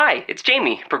Hi, it's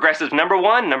Jamie, Progressive's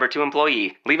 #1, #2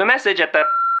 employee. Leave a message at the...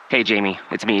 Hey, Jamie,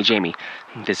 it's me, Jamie.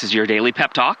 This is your daily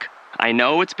pep talk. I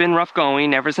know it's been rough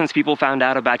going ever since people found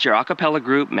out about your a cappella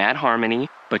group, Mad Harmony,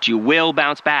 but you will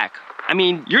bounce back. I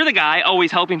mean, you're the guy always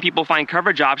helping people find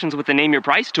coverage options with the Name Your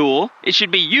Price tool. It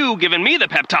should be you giving me the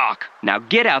pep talk. Now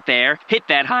get out there, hit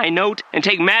that high note, and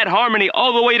take Mad Harmony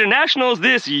all the way to nationals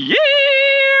this year!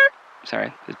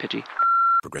 Sorry, it's pitchy.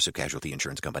 Progressive Casualty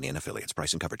Insurance Company and Affiliates.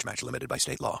 Price and coverage match limited by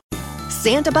state law.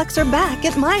 Santa Bucks are back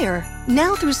at Meijer.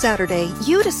 Now through Saturday,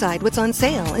 you decide what's on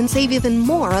sale and save even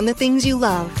more on the things you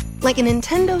love. Like a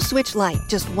Nintendo Switch Lite,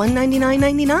 just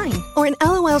 $199.99. Or an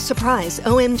LOL Surprise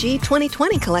OMG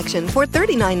 2020 collection for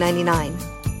 $39.99.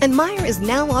 And Meijer is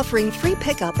now offering free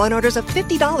pickup on orders of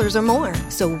 $50 or more.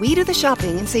 So we do the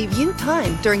shopping and save you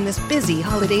time during this busy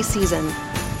holiday season.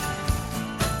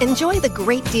 Enjoy the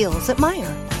great deals at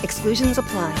Meijer. Exclusions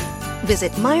apply.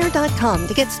 Visit Meijer.com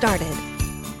to get started.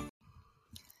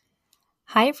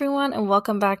 Hi, everyone, and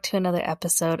welcome back to another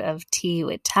episode of Tea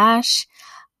with Tash.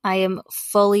 I am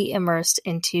fully immersed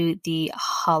into the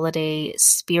holiday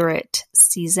spirit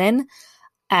season.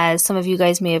 As some of you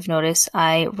guys may have noticed,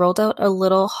 I rolled out a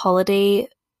little holiday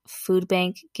food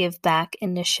bank give back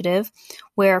initiative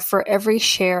where for every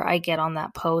share I get on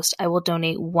that post, I will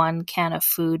donate 1 can of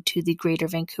food to the Greater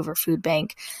Vancouver Food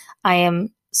Bank. I am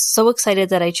so excited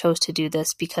that I chose to do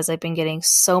this because I've been getting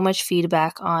so much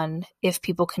feedback on if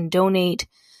people can donate.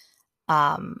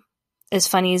 As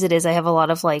funny as it is, I have a lot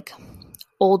of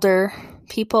older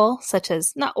people, such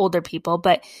as not older people,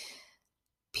 but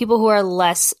people who are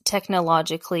less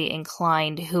technologically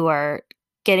inclined who are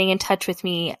getting in touch with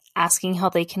me, asking how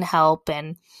they can help.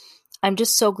 And I'm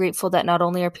just so grateful that not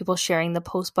only are people sharing the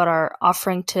post, but are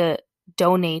offering to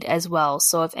donate as well.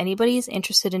 So if anybody is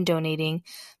interested in donating,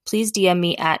 please DM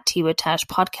me at Tea with Tash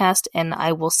Podcast, and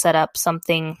I will set up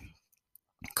something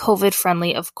COVID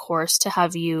friendly, of course, to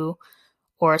have you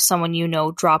or someone you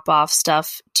know drop off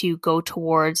stuff to go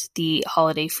towards the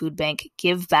holiday food bank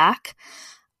give back.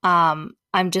 I'm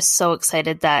just so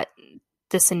excited that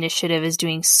this initiative is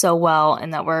doing so well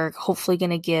and that we're hopefully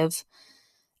going to give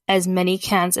as many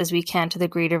cans as we can to the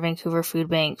Greater Vancouver Food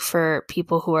Bank for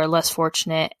people who are less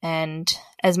fortunate. And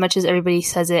as much as everybody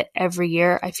says it every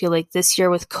year, I feel like this year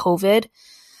with COVID,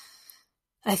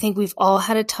 I think we've all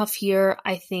had a tough year.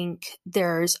 I think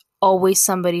there's always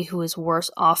somebody who is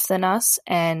worse off than us.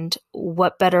 And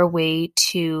what better way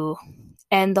to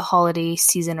end the holiday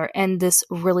season or end this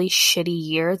really shitty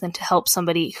year than to help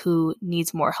somebody who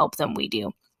needs more help than we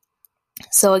do.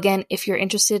 So again, if you're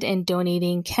interested in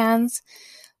donating cans,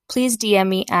 please DM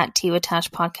me at Tea with Tash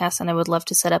Podcast, and I would love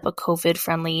to set up a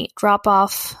COVID-friendly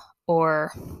drop-off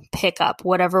or pick-up,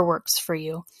 whatever works for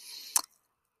you.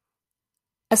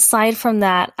 Aside from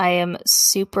that, I am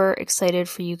super excited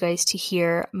for you guys to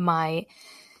hear my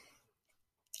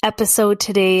episode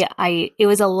today. It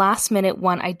was a last-minute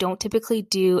one. I don't typically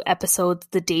do episodes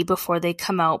the day before they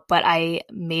come out, but I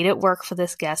made it work for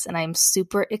this guest, and I'm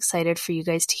super excited for you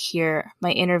guys to hear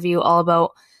my interview all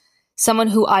about someone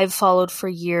who I've followed for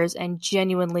years and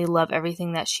genuinely love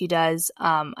everything that she does.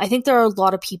 I think there are a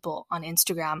lot of people on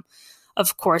Instagram.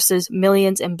 Of course, there's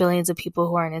millions and billions of people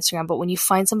who are on Instagram, but when you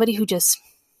find somebody who just,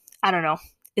 I don't know,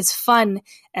 is fun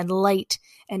and light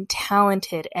and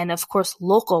talented and of course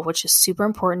local, which is super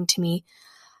important to me,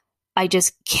 I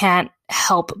just can't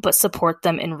help but support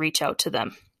them and reach out to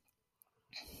them.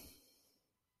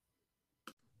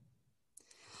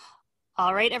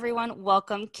 All right, everyone,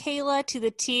 welcome Kayla to the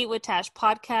Tea with Tash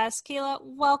podcast. Kayla,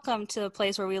 welcome to the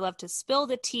place where we love to spill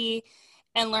the tea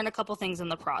and learn a couple things in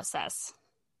the process.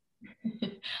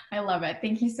 I love it.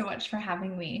 Thank you so much for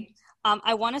having me.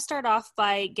 I want to start off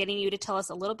by getting you to tell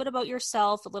us a little bit about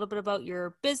yourself, a little bit about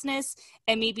your business,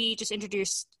 and maybe just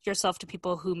introduce yourself to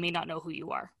people who may not know who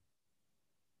you are.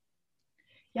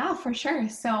 Yeah, for sure.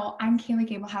 So I'm Kayla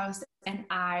Gabelhouse and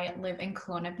I live in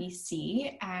Kelowna,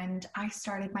 BC, and I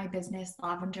started my business,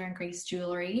 Lavender and Grace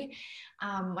Jewelry,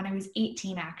 when I was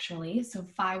 18, actually. So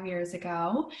 5 years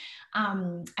ago.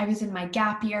 I was in my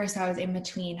gap year, so I was in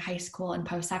between high school and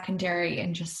post-secondary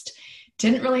and just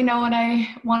didn't really know what I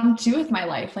wanted to do with my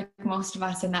life, like most of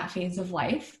us in that phase of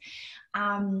life.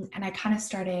 And I kind of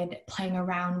started playing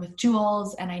around with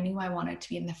jewels, and I knew I wanted to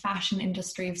be in the fashion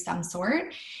industry of some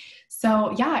sort.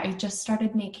 So yeah, I just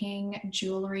started making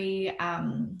jewelry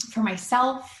for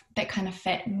myself that kind of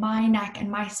fit my neck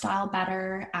and my style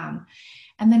better.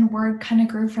 And then word kind of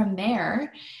grew from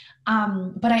there.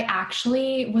 But I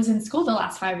actually was in school the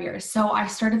last 5 years. So I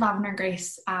started Lavender and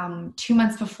Grace 2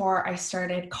 months before I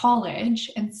started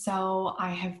college. And so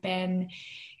I have been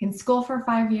in school for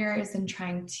 5 years and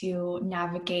trying to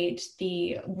navigate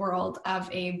the world of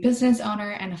a business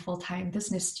owner and a full-time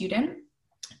business student.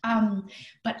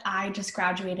 But I just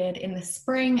graduated in the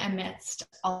spring amidst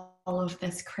all of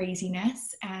this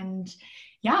craziness. And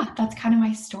yeah, that's kind of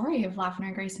my story of Lavender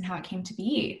and Grace and how it came to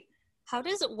be. How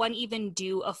does one even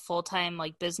do a full-time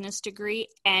like business degree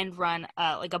and run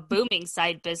like a booming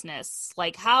side business?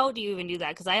 Like, how do you even do that?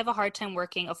 Because I have a hard time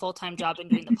working a full-time job and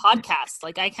doing the podcast.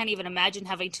 Like, I can't even imagine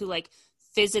having to like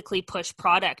physically push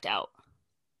product out.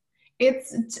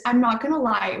 I'm not going to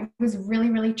lie, it was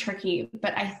really, really tricky,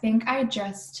 but I think I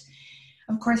just,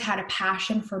 of course, had a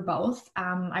passion for both.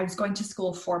 I was going to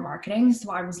school for marketing, so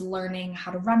I was learning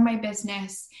how to run my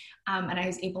business, and I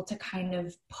was able to kind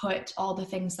of put all the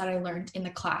things that I learned in the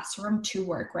classroom to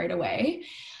work right away.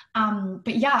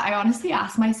 But yeah, I honestly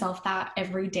ask myself that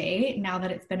every day now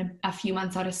that it's been a few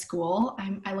months out of school.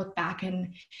 I look back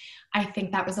and I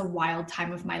think that was a wild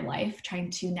time of my life trying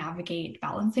to navigate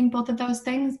balancing both of those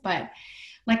things. But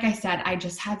like I said, I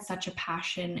just had such a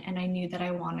passion and I knew that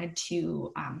I wanted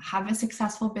to have a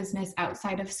successful business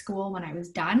outside of school when I was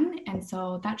done. And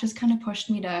so that just kind of pushed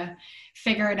me to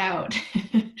figure it out.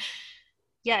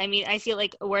 Yeah, I mean, I feel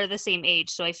like we're the same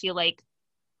age. So I feel like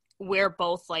we're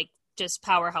both like just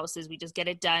powerhouses. We just get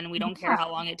it done. We don't care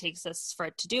how long it takes us for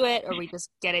it to do it, or we just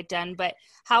get it done. But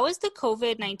how has the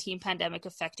COVID-19 pandemic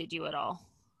affected you at all?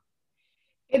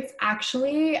 It's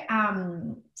actually,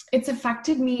 it's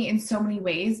affected me in so many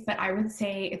ways, but I would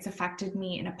say it's affected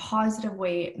me in a positive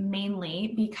way,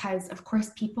 mainly because, of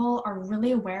course, people are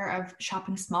really aware of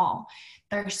shopping small.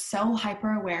 They're so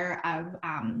hyper aware of,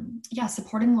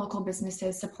 supporting local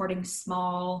businesses, supporting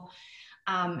small,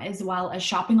 as well as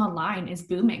shopping online is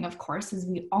booming, of course, as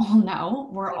we all know.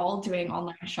 We're all doing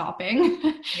online shopping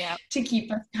to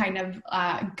keep us kind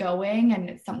of going, and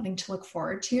it's something to look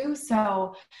forward to.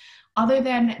 So other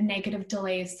than negative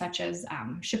delays such as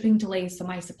shipping delays, so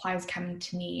my supplies coming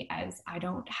to me as I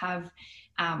don't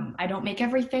make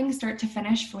everything start to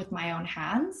finish with my own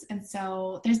hands. And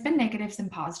so there's been negatives and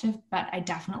positive, but I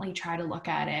definitely try to look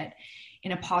at it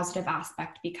in a positive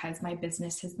aspect because my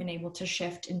business has been able to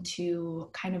shift into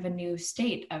kind of a new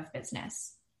state of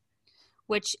business.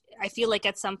 Which I feel like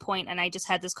at some point, and I just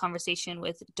had this conversation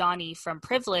with Donnie from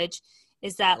Privilege,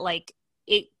 is that like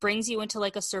it brings you into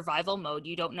like a survival mode.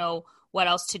 You don't know what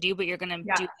else to do, but you're going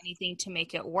to do anything to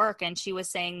make it work. And she was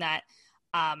saying that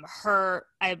I'm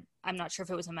not sure if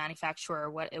it was a manufacturer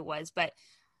or what it was, but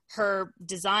her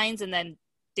designs, and then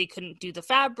they couldn't do the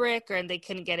fabric or they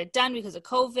couldn't get it done because of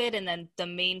COVID. And then the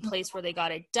main place where they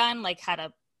got it done, like had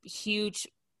a huge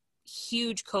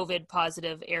COVID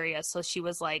positive area. So she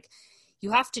was like,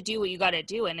 you have to do what you got to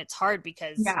do. And it's hard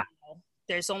because you know,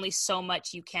 there's only so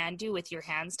much you can do with your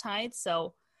hands tied.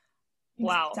 So,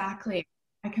 wow. Exactly.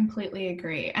 I completely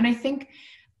agree. And I think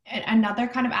another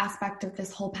kind of aspect of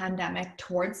this whole pandemic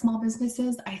towards small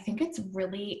businesses, I think it's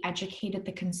really educated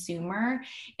the consumer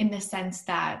in the sense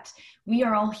that we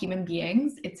are all human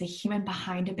beings. It's a human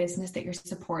behind a business that you're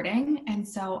supporting. And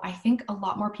so I think a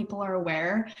lot more people are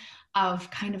aware of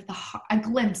kind of a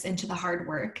glimpse into the hard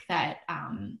work that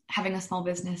having a small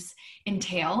business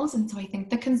entails. And so I think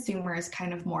the consumer is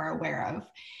kind of more aware of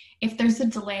if there's a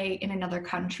delay in another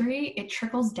country, it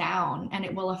trickles down and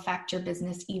it will affect your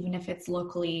business, even if it's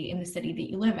locally in the city that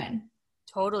you live in.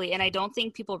 Totally. And I don't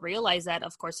think people realize that,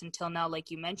 of course, until now, like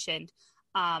you mentioned.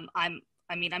 I'm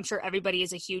sure everybody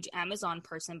is a huge Amazon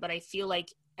person, but I feel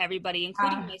like everybody,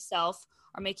 including myself,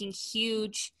 are making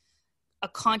a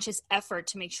conscious effort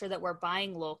to make sure that we're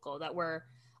buying local, that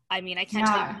I can't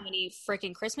tell you how many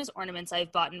freaking Christmas ornaments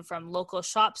I've bought from local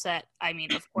shops that,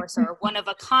 of course, are one of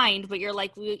a kind, but you're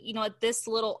like, you know what, this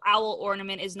little owl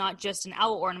ornament is not just an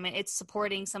owl ornament. It's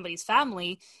supporting somebody's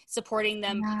family, supporting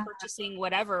them purchasing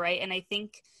whatever, right? And I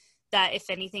think that if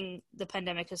anything, the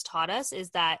pandemic has taught us is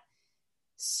that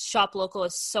shop local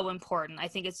is so important. I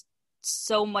think it's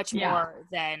so much more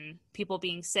than people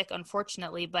being sick,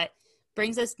 unfortunately, but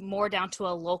brings us more down to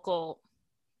a local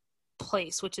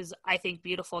place, which is, I think,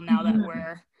 beautiful now that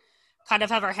we're kind of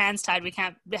have our hands tied. We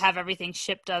can't have everything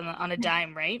shipped on a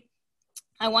dime, right?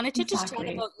 I wanted to just chat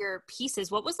about your pieces.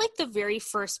 What was like the very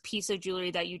first piece of jewelry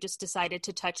that you just decided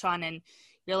to touch on and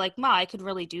you're like, Ma, I could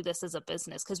really do this as a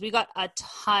business? Because we got a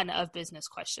ton of business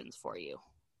questions for you.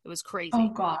 It was crazy. Oh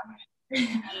God.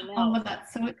 Oh,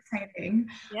 that's so exciting.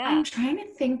 Yeah. I'm trying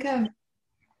to think of,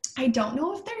 I don't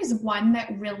know if there's one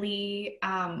that really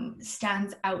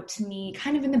stands out to me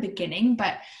kind of in the beginning,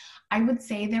 but I would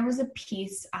say there was a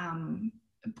piece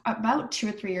about 2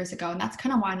 or 3 years ago. And that's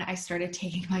kind of when I started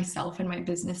taking myself and my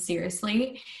business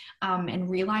seriously, and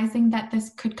realizing that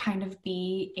this could kind of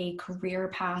be a career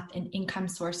path and income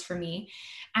source for me.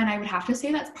 And I would have to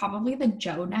say that's probably the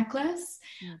Joe necklace.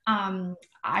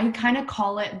 I kind of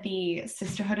call it the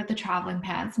Sisterhood of the Traveling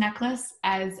Pants necklace,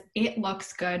 as it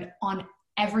looks good on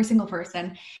every single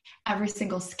person, every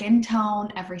single skin tone,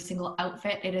 every single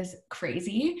outfit. It is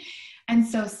crazy. And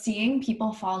so seeing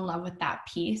people fall in love with that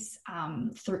piece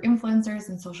through influencers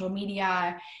and social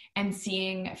media, and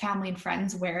seeing family and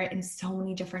friends wear it in so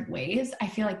many different ways, I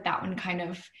feel like that one kind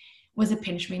of was a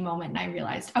pinch me moment. And I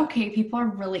realized, okay, people are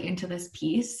really into this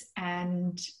piece,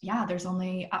 and yeah, there's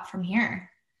only up from here.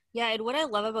 Yeah. And what I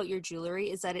love about your jewelry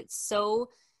is that it's so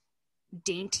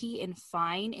dainty and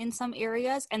fine in some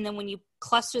areas, and then when you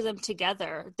cluster them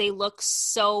together, they look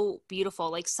so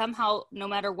beautiful. Like somehow, no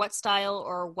matter what style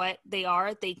or what they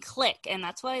are, they click. And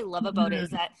that's what I love about it, is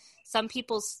that some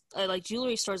people's like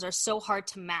jewelry stores are so hard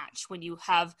to match when you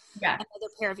have another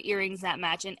pair of earrings that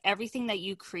match, and everything that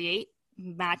you create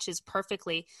matches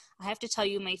perfectly. I have to tell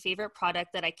you, my favorite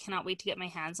product that I cannot wait to get my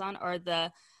hands on are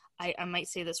the, I might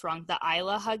say this wrong, the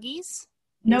Isla Huggies.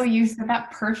 No, you said that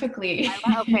perfectly.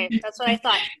 Okay, that's what I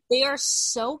thought. They are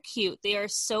so cute. They are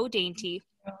so dainty.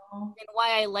 And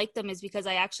why I like them is because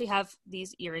I actually have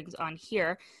these earrings on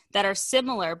here that are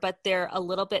similar, but they're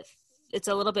it's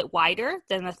a little bit wider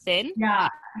than the thin. Yeah.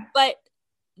 But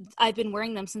I've been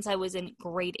wearing them since I was in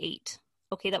grade 8.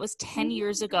 Okay, that was 10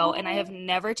 years ago, and I have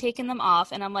never taken them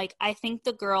off. And I'm like, I think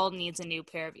the girl needs a new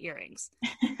pair of earrings.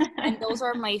 And those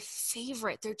are my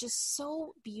favorite. They're just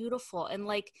so beautiful. And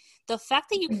like the fact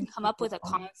that you can come up with a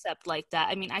concept like that.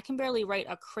 I mean, I can barely write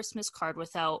a Christmas card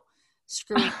without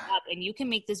screwing up, and you can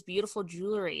make this beautiful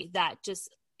jewelry that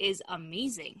just is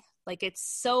amazing. Like it's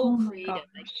so creative.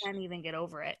 I can't even get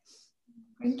over it.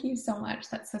 Thank you so much.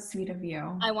 That's so sweet of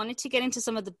you. I wanted to get into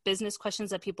some of the business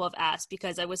questions that people have asked,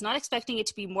 because I was not expecting it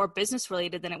to be more business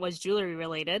related than it was jewelry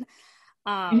related.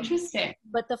 Interesting.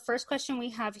 But the first question we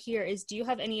have here is, do you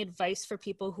have any advice for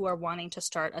people who are wanting to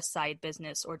start a side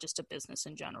business or just a business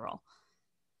in general?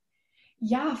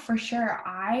 Yeah, for sure.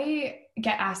 I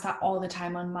get asked that all the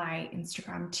time on my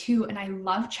Instagram too. And I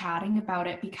love chatting about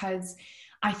it because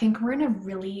I think we're in a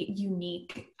really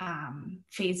unique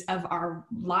phase of our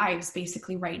lives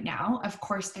basically right now. Of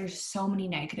course, there's so many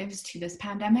negatives to this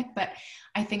pandemic, but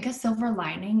I think a silver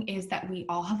lining is that we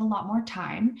all have a lot more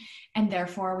time, and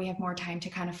therefore we have more time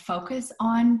to kind of focus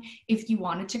on if you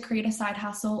wanted to create a side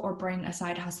hustle or bring a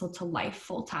side hustle to life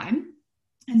full time.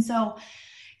 And so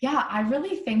yeah, I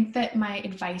really think that my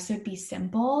advice would be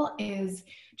simple, is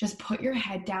just put your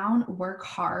head down, work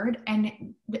hard,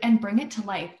 and bring it to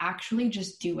life. Actually,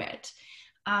 just do it.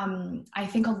 I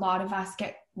think a lot of us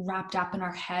get wrapped up in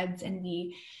our heads and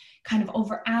we kind of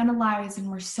overanalyze, and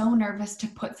we're so nervous to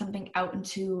put something out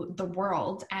into the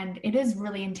world. And it is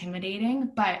really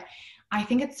intimidating, but I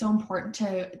think it's so important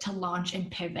to launch and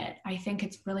pivot. I think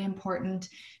it's really important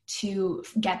to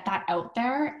get that out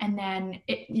there, and then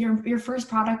your first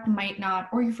product might not,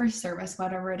 or your first service,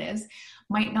 whatever it is,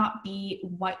 might not be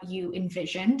what you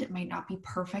envisioned. It might not be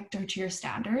perfect or to your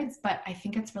standards, but I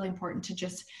think it's really important to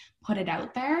just put it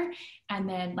out there, and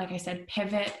then, like I said,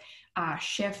 pivot,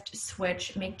 shift,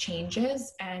 switch, make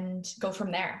changes, and go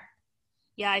from there.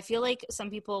 Yeah, I feel like some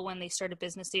people, when they start a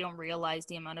business, they don't realize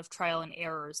the amount of trial and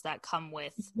errors that come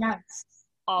with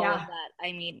all of that.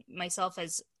 I mean, myself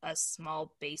as a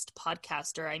small-based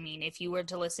podcaster, I mean, if you were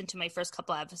to listen to my first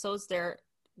couple of episodes, they're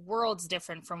worlds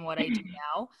different from what I do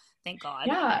now. Thank God.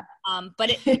 Yeah. But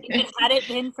if it hadn't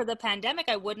been for the pandemic,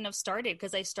 I wouldn't have started,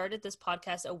 because I started this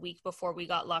podcast a week before we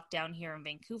got locked down here in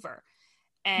Vancouver.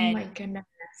 And oh my goodness.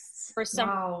 For some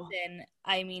reason,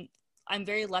 I mean, I'm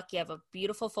very lucky. I have a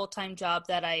beautiful full-time job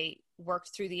that I worked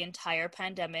through the entire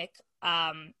pandemic.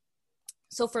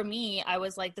 So for me, I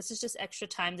was like, this is just extra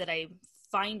time that I'm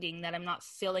finding that I'm not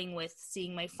filling with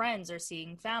seeing my friends or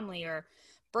seeing family or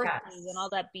birthdays and all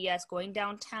that BS, going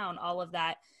downtown, all of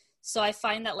that. So I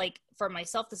find that, like, for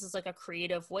myself, this is like a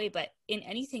creative way, but in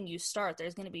anything you start,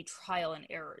 there's going to be trial and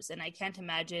errors. And I can't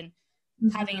imagine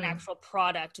having an actual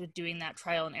product with doing that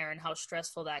trial and error and how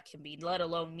stressful that can be, let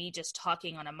alone me just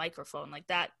talking on a microphone. Like,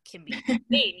 that can be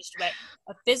changed, but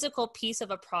a physical piece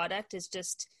of a product is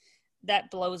just,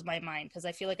 that blows my mind, because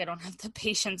I feel like I don't have the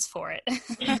patience for it.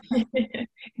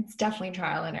 It's definitely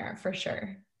trial and error for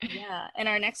sure. Yeah. And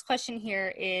our next question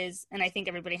here is, and I think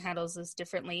everybody handles this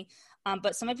differently,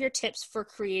 but some of your tips for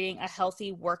creating a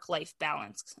healthy work-life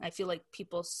balance. I feel like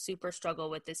people super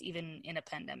struggle with this, even in a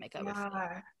pandemic. I would feel.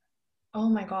 Oh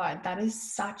my God, that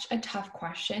is such a tough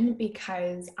question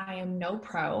because I am no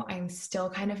pro. I'm still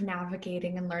kind of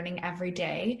navigating and learning every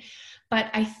day. But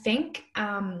I think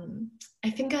a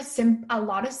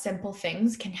lot of simple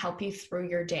things can help you through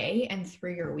your day and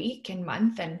through your week and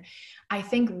month. And I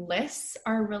think lists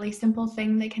are a really simple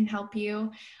thing that can help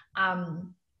you.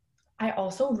 Um, I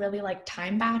also really like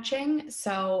time batching.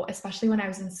 So, especially when I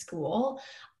was in school,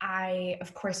 I,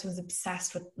 of course, was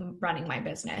obsessed with running my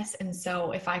business. And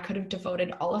so, if I could have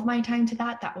devoted all of my time to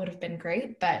that, that would have been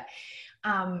great. But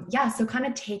yeah, so kind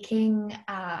of taking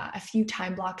a few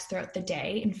time blocks throughout the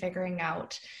day and figuring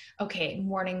out, okay,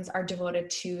 mornings are devoted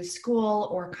to school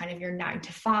or kind of your 9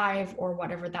 to 5 or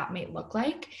whatever that may look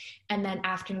like. And then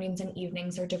afternoons and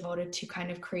evenings are devoted to kind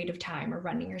of creative time or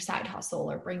running your side hustle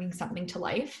or bringing something to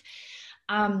life.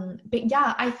 But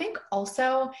yeah, I think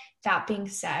also that being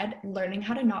said, learning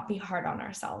how to not be hard on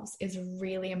ourselves is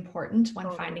really important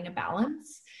when finding a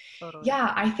balance. Totally.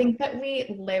 Yeah, I think that we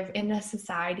live in a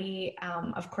society,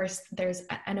 of course, there's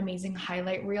an amazing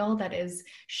highlight reel that is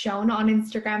shown on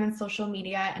Instagram and social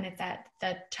media, and it's at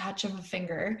the touch of a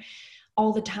finger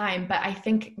all the time. But I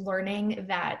think learning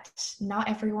that not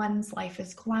everyone's life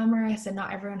is glamorous and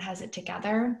not everyone has it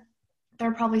together.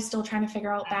 They're probably still trying to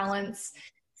figure out balance.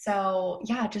 So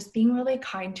yeah, just being really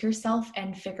kind to yourself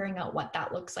and figuring out what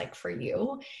that looks like for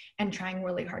you and trying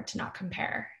really hard to not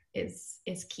compare is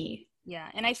key. Yeah.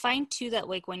 And I find too that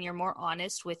like when you're more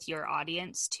honest with your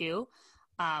audience too,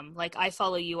 like I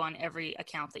follow you on every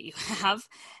account that you have.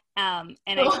 And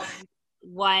I think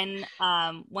one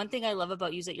thing I love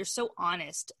about you is that you're so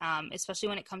honest, especially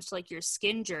when it comes to like your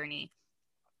skin journey.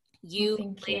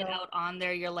 You lay it out on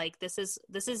there. You're like, this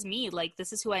is me. Like,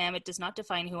 this is who I am. It does not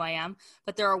define who I am,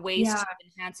 but there are ways to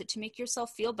enhance it to make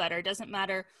yourself feel better. It doesn't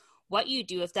matter what you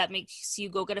do. If that makes you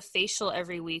go get a facial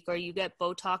every week or you get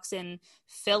Botox and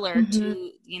filler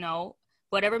to,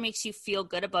 whatever makes you feel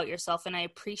good about yourself. And I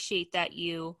appreciate that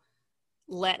you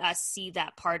let us see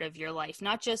that part of your life,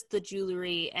 not just the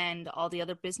jewelry and all the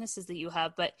other businesses that you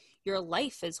have, but your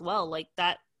life as well. Like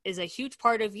that is a huge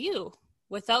part of you.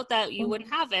 Without that, you wouldn't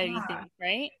have anything,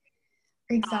 right?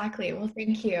 Exactly. Well,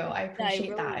 thank you. I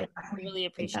appreciate that. I really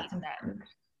appreciate that.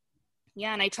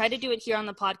 Yeah, and I try to do it here on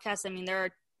the podcast. I mean, there are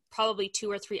probably 2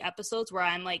 or 3 episodes where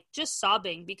I'm like just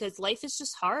sobbing because life is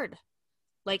just hard.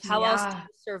 Like how else do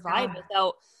you survive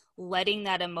without letting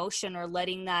that emotion or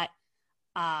letting that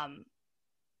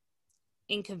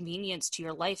inconvenience to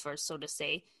your life, or so to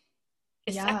say.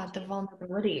 The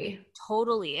vulnerability.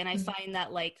 Totally. And I find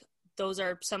that like those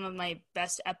are some of my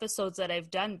best episodes that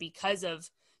I've done because of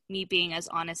me being as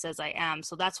honest as I am.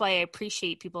 So that's why I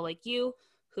appreciate people like you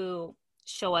who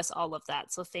show us all of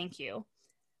that. So thank you.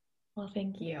 Well,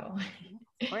 thank you.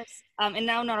 Of course. And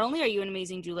now not only are you an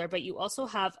amazing jeweler, but you also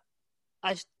have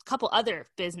a couple other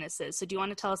businesses. So do you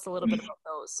want to tell us a little bit about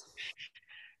those?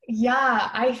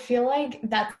 Yeah, I feel like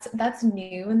that's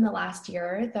new in the last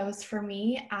year. Those for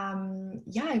me.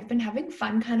 I've been having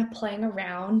fun kind of playing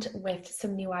around with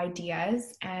some new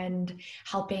ideas and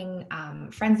helping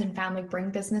friends and family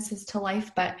bring businesses to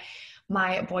life. But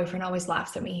my boyfriend always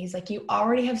laughs at me. He's like, you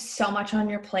already have so much on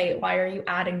your plate. Why are you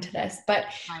adding to this? But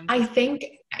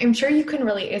I'm sure you can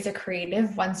relate as a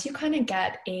creative once you kind of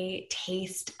get a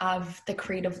taste of the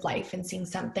creative life and seeing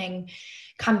something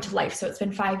come to life. So it's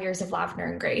been 5 years of Lavender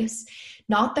and Grace.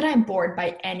 Not that I'm bored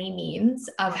by any means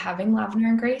of having Lavender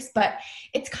and Grace, but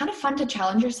it's kind of fun to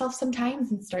challenge yourself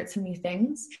sometimes and start some new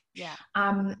things. Yeah.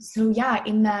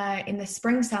 In the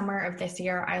spring, summer of this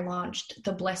year, I launched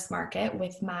the Bliss Market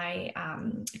with my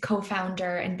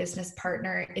co-founder and business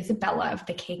partner, Isabella of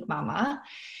the Cake Mama.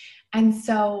 And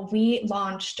so we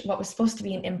launched what was supposed to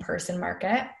be an in-person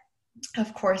market.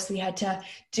 Of course, we had to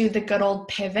do the good old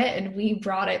pivot and we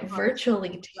brought it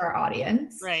virtually to our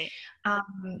audience. Right.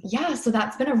 So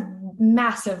that's been a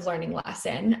massive learning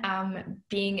lesson.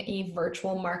 Being a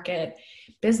virtual market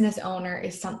business owner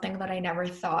is something that I never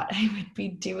thought I would be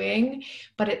doing,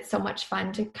 but it's so much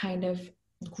fun to kind of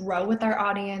grow with our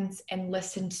audience and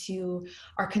listen to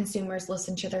our consumers,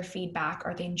 listen to their feedback.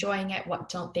 Are they enjoying it? What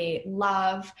don't they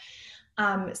love?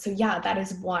 That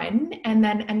is one. And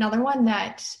then another one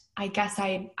that I guess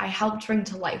I helped bring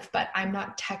to life, but I'm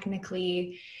not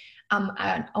technically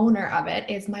an owner of it,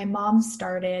 is my mom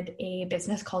started a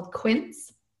business called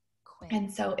Quince.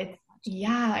 And so it's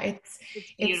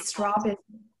straw business.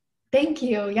 Thank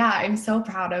you. Yeah, I'm so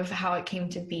proud of how it came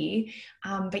to be.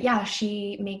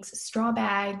 She makes straw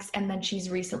bags, and then she's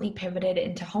recently pivoted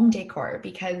into home decor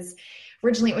because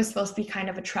originally it was supposed to be kind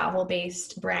of a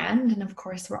travel-based brand. And of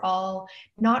course, we're all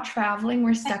not traveling.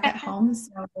 We're stuck at home.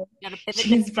 So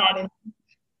she's brought in.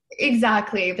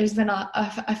 Exactly. There's been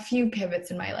a few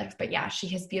pivots in my life, but yeah, she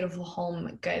has beautiful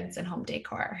home goods and home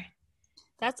decor.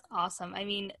 That's awesome. I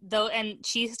mean, though, and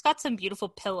she's got some beautiful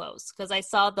pillows because I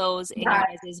saw those in your Yeah,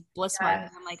 guys' Bliss Market.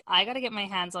 yes. I'm like, I got to get my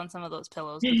hands on some of those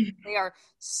pillows because they are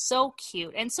so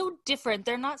cute and so different.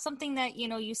 They're not something that,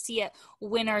 you see at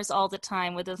Winners all the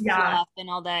time with the Yeah, fluff and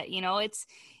all that.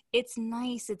 It's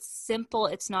nice, it's simple,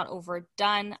 it's not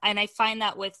overdone. And I find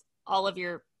that with all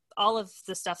of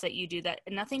the stuff that you do, that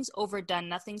nothing's overdone,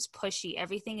 nothing's pushy.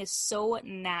 Everything is so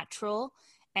natural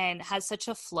and has such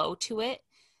a flow to it.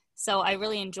 So I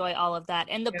really enjoy all of that.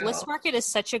 And the Bliss Market is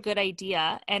such a good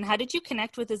idea. And how did you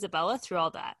connect with Isabella through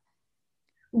all that?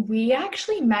 we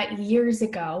actually met years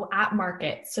ago at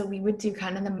market. So we would do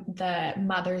kind of the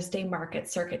Mother's Day market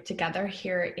circuit together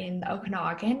here in the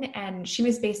Okanagan. And she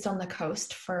was based on the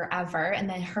coast forever. And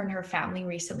then her and her family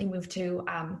recently moved to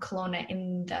Kelowna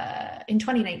in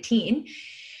 2019.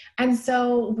 And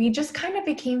so we just kind of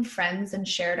became friends and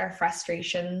shared our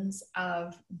frustrations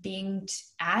of being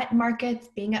at markets,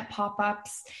 being at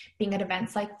pop-ups, being at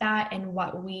events like that, and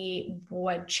what we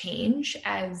would change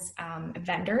as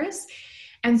vendors.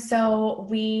 And so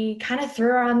we kind of threw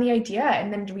around the idea,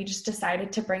 and then we just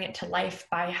decided to bring it to life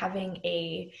by having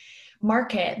a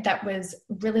market that was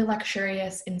really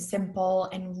luxurious and simple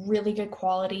and really good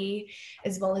quality,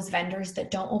 as well as vendors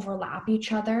that don't overlap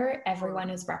each other. Everyone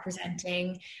is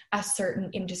representing a certain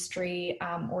industry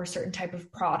or a certain type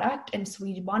of product. And so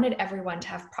we wanted everyone to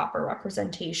have proper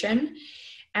representation.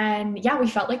 And yeah, we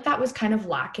felt like that was kind of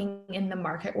lacking in the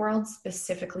market world,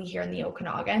 specifically here in the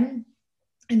Okanagan.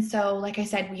 And so, like I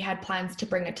said, we had plans to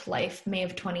bring it to life May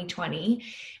of 2020,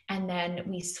 and then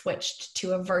we switched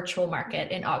to a virtual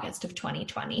market in August of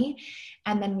 2020.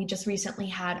 And then we just recently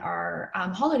had our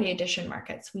holiday edition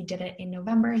markets. We did it in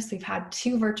November. So we've had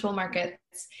 2 virtual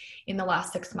markets in the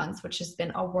last 6 months, which has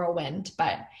been a whirlwind,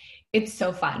 but it's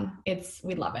so fun.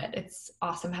 We love it. It's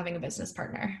awesome having a business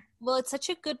partner. Well, it's such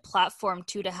a good platform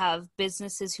too, to have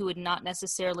businesses who would not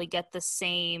necessarily get the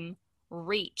same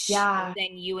reach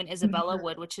than you and Isabella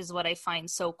would, which is what I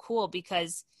find so cool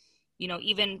because,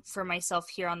 even for myself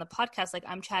here on the podcast, like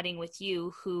I'm chatting with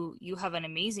you, who you have an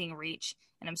amazing reach,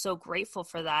 and I'm so grateful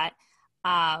for that,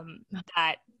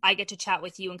 that I get to chat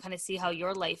with you and kind of see how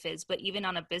your life is. But even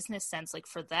on a business sense, like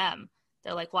for them,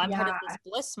 they're like, well, I'm part of this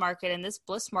Bliss Market, and this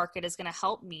Bliss Market is going to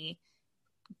help me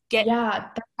get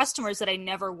customers that I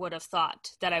never would have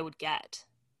thought that I would get.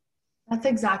 That's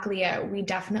exactly it. We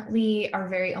definitely are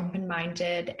very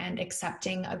open-minded and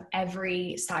accepting of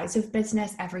every size of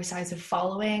business, every size of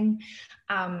following.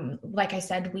 Like I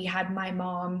said, we had my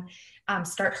mom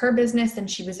start her business, and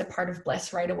she was a part of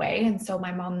Bliss right away. And so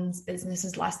my mom's business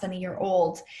is less than a year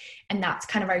old, and that's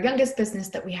kind of our youngest business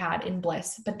that we had in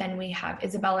Bliss. But then we have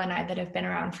Isabella and I that have been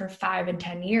around for 5 and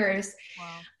 10 years.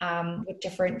 Wow. With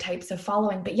different types of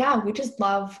following. But yeah, we just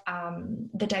love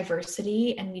the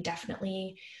diversity, and we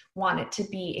definitely want it to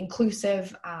be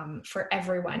inclusive for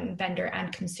everyone, vendor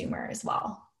and consumer as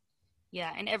well.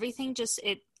 Yeah, and everything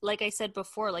like I said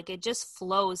before, like it just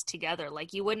flows together.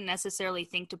 Like you wouldn't necessarily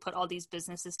think to put all these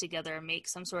businesses together and make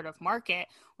some sort of market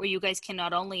where you guys can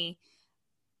not only,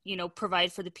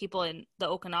 provide for the people in the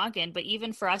Okanagan, but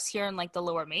even for us here in like the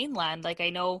Lower Mainland. Like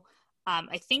I know,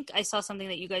 I think I saw something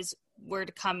that you guys were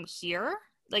to come here,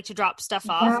 like to drop stuff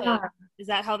off. Yeah. Is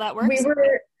that how that works?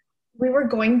 We were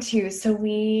going to, so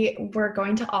we were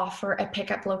going to offer a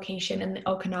pickup location in the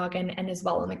Okanagan and as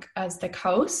well as the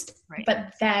coast. Right.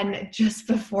 But then just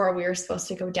before we were supposed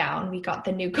to go down, we got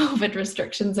the new COVID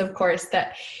restrictions, of course,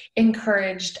 that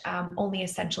encouraged only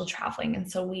essential traveling. And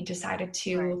so we decided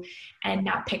to end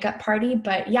that pickup party.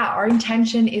 But yeah, our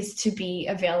intention is to be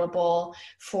available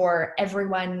for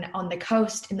everyone on the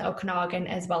coast in the Okanagan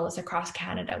as well as across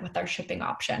Canada with our shipping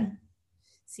option.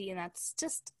 See, and that's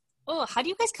just... Oh, how do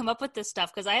you guys come up with this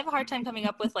stuff? Because I have a hard time coming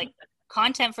up with like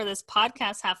content for this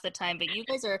podcast half the time, but you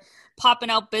guys are popping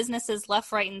out businesses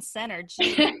left, right, and center.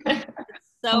 Jeez, it's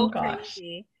so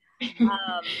crazy.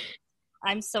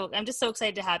 I'm just so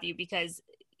excited to have you because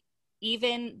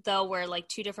even though we're like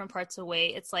 2 different parts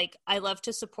away, it's like I love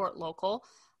to support local.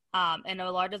 And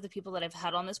a lot of the people that I've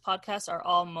had on this podcast are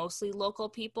all mostly local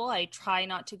people. I try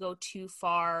not to go too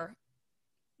far,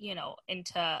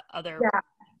 into other. Yeah.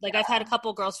 Like I've had a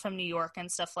couple girls from New York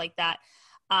and stuff like that.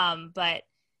 But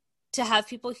to have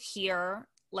people here,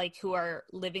 like who are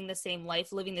living the same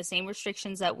life, living the same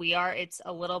restrictions that we are, it's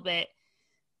a little bit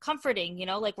comforting,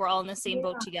 like we're all in the same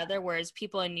boat together. Whereas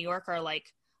people in New York are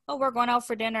like, oh, we're going out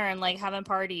for dinner and like having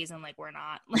parties. And like, we're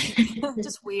not like,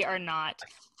 we are not.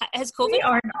 Has COVID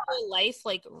affected your life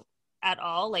like at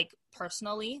all? Like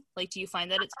personally, like, do you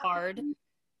find that it's hard?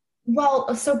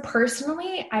 Well, so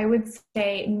personally, I would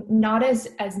say not as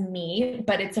me,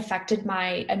 but it's affected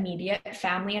my immediate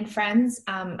family and friends.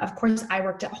 Of course, I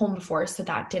worked at home before, so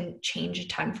that didn't change a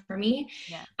ton for me.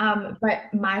 Yeah.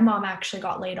 But my mom actually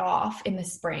got laid off in the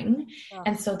spring, Oh,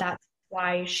 and so that's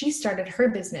why she started her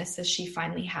business, as she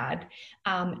finally had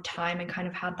time and kind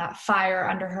of had that fire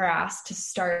under her ass to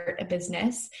start a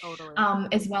business. totally.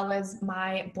 As well as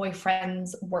my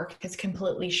boyfriend's work is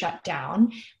completely shut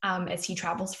down as he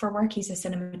travels for work. He's a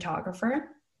cinematographer.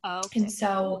 Okay. And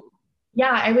so,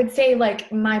 yeah, I would say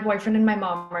like my boyfriend and my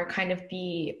mom are kind of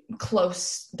the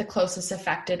closest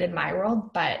affected in my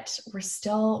world, but we're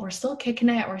still kicking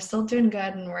it. We're still doing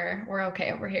good, and we're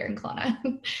okay over here in Kelowna.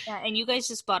 Yeah, and you guys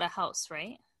just bought a house,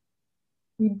 right?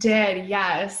 We did,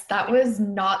 yes. That was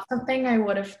not something I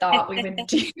would have thought we would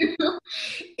do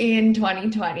in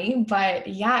 2020. But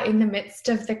yeah, in the midst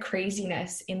of the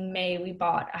craziness, in May, we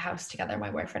bought a house together,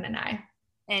 my boyfriend and I.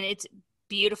 And it's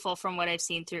beautiful from what I've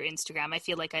seen through Instagram. I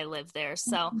feel like I live there.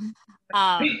 So,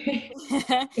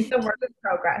 It's a work in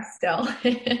progress still.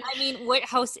 I mean, what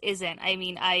house isn't? I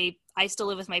mean, I still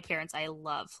live with my parents. I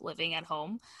love living at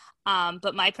home.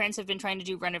 But my parents have been trying to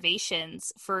do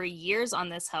renovations for years on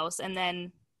this house. And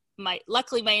then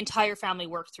luckily my entire family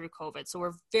worked through COVID. So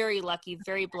we're very lucky,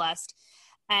 very blessed.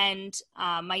 And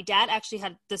my dad actually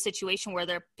had the situation where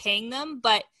they're paying them,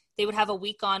 but they would have a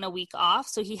week on, a week off.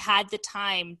 So he had the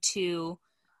time to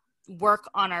work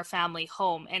on our family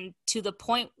home. And to the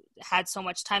point, had so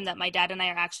much time that my dad and I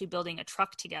are actually building a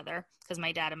truck together because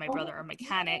my dad and my brother are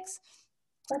mechanics.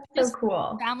 That's Just so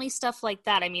cool. family stuff like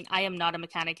that. I mean, I am not a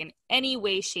mechanic in any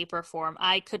way, shape, or form.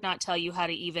 I could not tell you how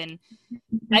to even,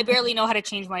 I barely know how to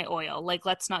change my oil. Like,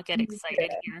 let's not get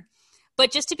excited here.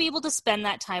 But just to be able to spend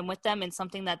that time with them and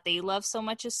something that they love so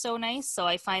much is so nice. So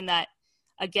I find that,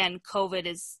 again, COVID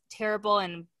is terrible,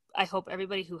 and I hope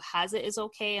everybody who has it is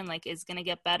okay and like is going to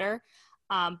get better.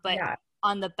 But yeah,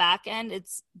 on the back end,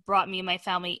 it's brought me and my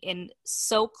family in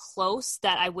so close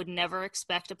that I would never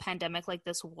expect a pandemic like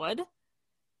this would.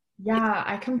 Yeah,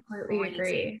 I completely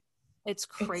agree. It's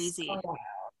crazy. It's so wild.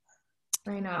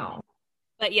 I know.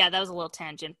 But yeah, that was a little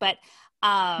tangent. But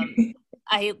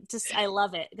I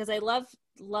love it because I love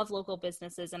local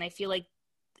businesses, and I feel like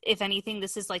if anything,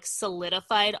 this has like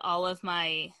solidified all of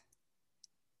my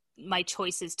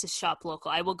choices to shop local.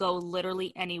 I will go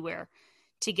literally anywhere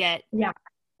to get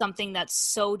something that's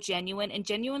so genuine and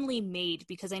genuinely made,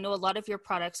 because I know a lot of your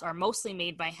products are mostly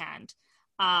made by hand.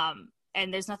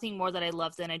 And there's nothing more that I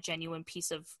love than a genuine piece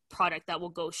of product that will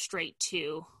go straight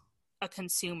to a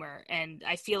consumer. And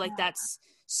I feel like that's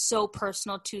so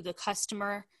personal to the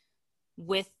customer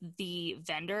with the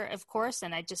vendor, of course.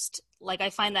 And I just like, I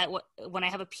find that when I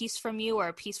have a piece from you or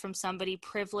a piece from somebody,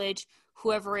 privilege,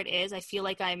 whoever it is, I feel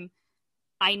like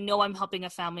I know I'm helping a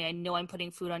family. I know I'm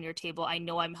putting food on your table. I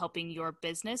know I'm helping your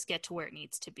business get to where it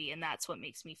needs to be. And that's what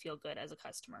makes me feel good as a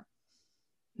customer.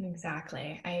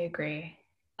 Exactly. I agree.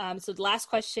 So the last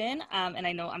question, and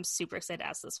I know I'm super excited to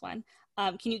ask this one.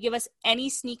 Can you give us any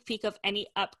sneak peek of any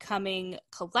upcoming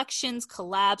collections,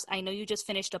 collabs? I know you just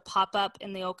finished a pop-up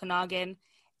in the Okanagan.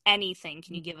 Anything.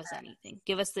 Can you give us anything?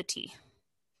 Give us the tea.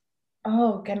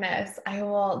 Oh goodness, I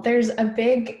will. There's a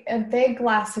big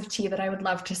glass of tea that I would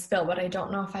love to spill, but I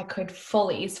don't know if I could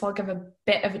fully. So I'll give a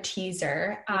bit of a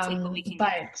teaser. We'll take what we can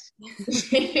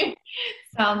get.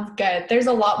 Sounds good. There's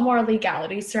a lot more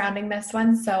legality surrounding this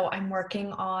one, so I'm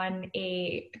working on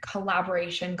a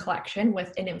collaboration collection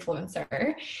with an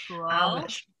influencer,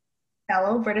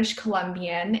 fellow British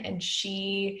Columbian, and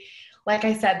she. Like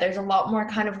I said, there's a lot more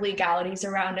kind of legalities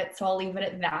around it, so I'll leave it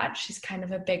at that. She's kind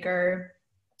of a bigger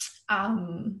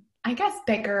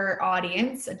bigger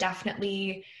audience.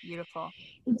 Definitely beautiful.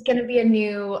 It's going to be a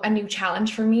new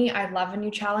challenge for me. I love a new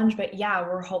challenge, but yeah,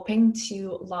 we're hoping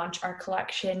to launch our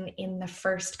collection in the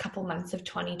first couple months of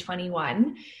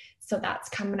 2021. So that's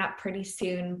coming up pretty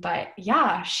soon. But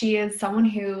yeah, she is someone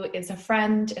who is a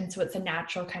friend, and so it's a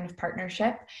natural kind of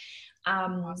partnership.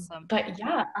 Awesome. But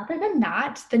yeah, other than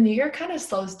that, the new year kind of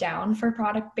slows down for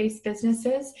product-based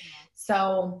businesses.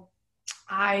 So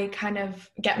I kind of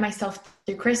get myself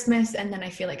through Christmas, and then I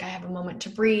feel like I have a moment to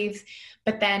breathe.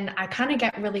 But then I kind of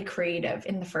get really creative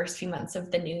in the first few months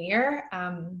of the new year.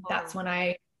 That's when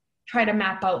I try to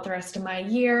map out the rest of my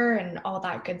year and all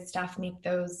that good stuff, make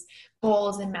those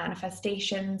goals and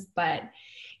manifestations. But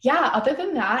yeah, other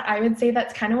than that, I would say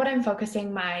that's kind of what I'm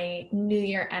focusing my new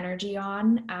year energy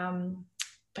on.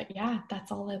 But yeah,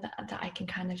 that's all that I can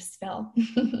kind of spill.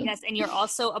 Yes, and you're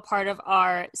also a part of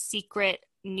our secret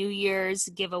New Year's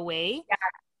giveaway.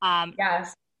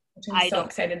 Yes, which I'm so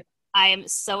excited. I am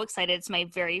so excited. It's my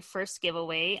very first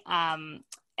giveaway. And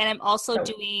And I'm also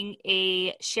doing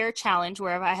a share challenge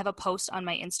where I have a post on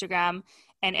my Instagram,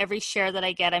 and every share that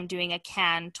I get, I'm doing a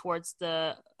can towards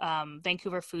the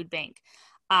Vancouver Food Bank.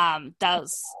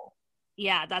 That's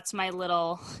my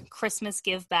little Christmas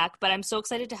give back. But I'm so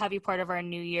excited to have you part of our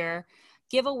New Year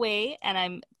giveaway, and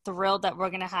I'm thrilled that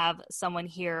we're going to have someone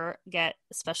here get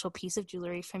a special piece of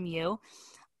jewelry from you.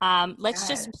 Let's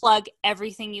just plug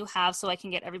everything you have so I can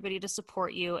get everybody to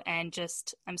support you, and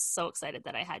I'm so excited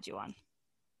that I had you on.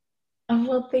 Oh,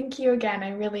 well, thank you again. I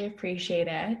really appreciate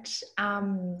it.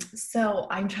 So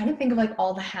I'm trying to think of like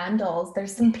all the handles.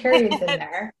 There's some periods in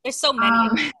there. There's so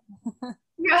many.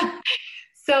 Yeah.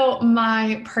 So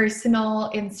my personal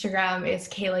Instagram is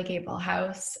Kayla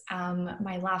Gabelhouse.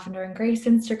 My Lavender and Grace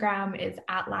Instagram is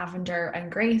at Lavender and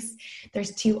Grace.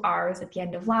 There's 2 R's at the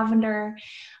end of Lavender.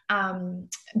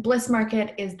 Bliss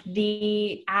Market is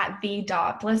at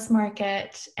the.Bliss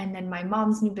Market. And then my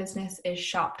mom's new business is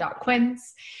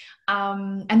shop.quince.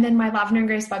 And then my Lavender and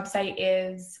Grace website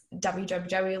is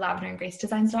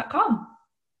www.lavenderandgracedesigns.com.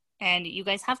 And you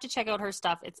guys have to check out her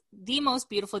stuff. It's the most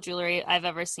beautiful jewelry I've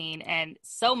ever seen, and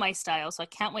so my style. So I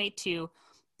can't wait to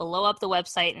blow up the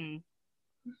website and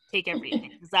take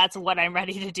everything, because that's what I'm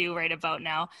ready to do right about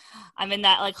now. I'm in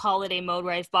that like holiday mode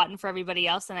where I've bought for everybody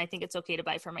else, and I think it's okay to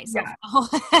buy for myself.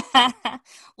 Yeah.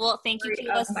 Well, thank you,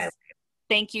 Kayla.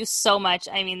 Thank you so much.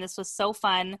 I mean, this was so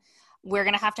fun. We're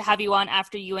going to have you on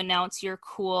after you announce your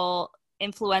cool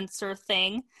influencer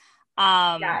thing.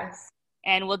 Yes.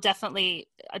 And we'll definitely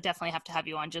have to have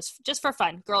you on just for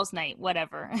fun, girls' night,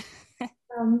 whatever.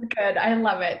 Good. I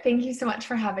love it. Thank you so much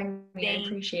for having me. I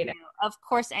appreciate it. Of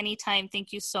course, anytime.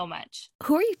 Thank you so much.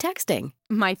 Who are you texting?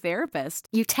 My therapist.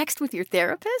 You text with your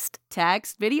therapist?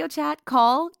 Text, video chat,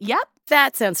 call. Yep.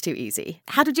 That sounds too easy.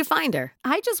 How did you find her?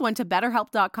 I just went to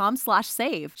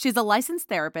betterhelp.com/save. She's a licensed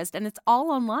therapist, and it's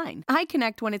all online. I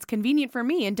connect when it's convenient for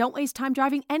me and don't waste time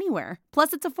driving anywhere.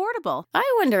 Plus, it's affordable. I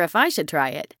wonder if I should try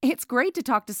it. It's great to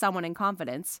talk to someone in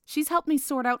confidence. She's helped me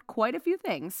sort out quite a few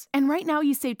things. And right now,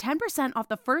 you save 10% off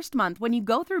the first month when you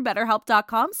go through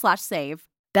betterhelp.com/save.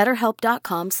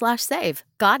 betterhelp.com/save.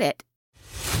 Got it.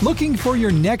 Looking for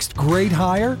your next great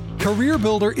hire?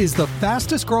 CareerBuilder is the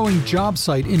fastest growing job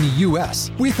site in the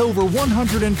U.S. with over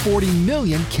 140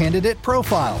 million candidate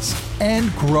profiles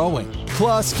and growing.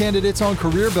 Plus, candidates on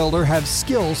CareerBuilder have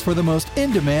skills for the most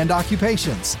in-demand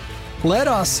occupations. Let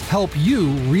us help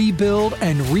you rebuild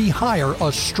and rehire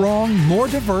a strong, more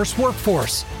diverse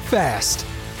workforce fast.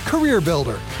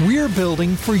 CareerBuilder, we're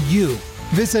building for you.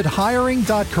 Visit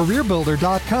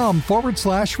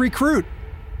hiring.careerbuilder.com/recruit.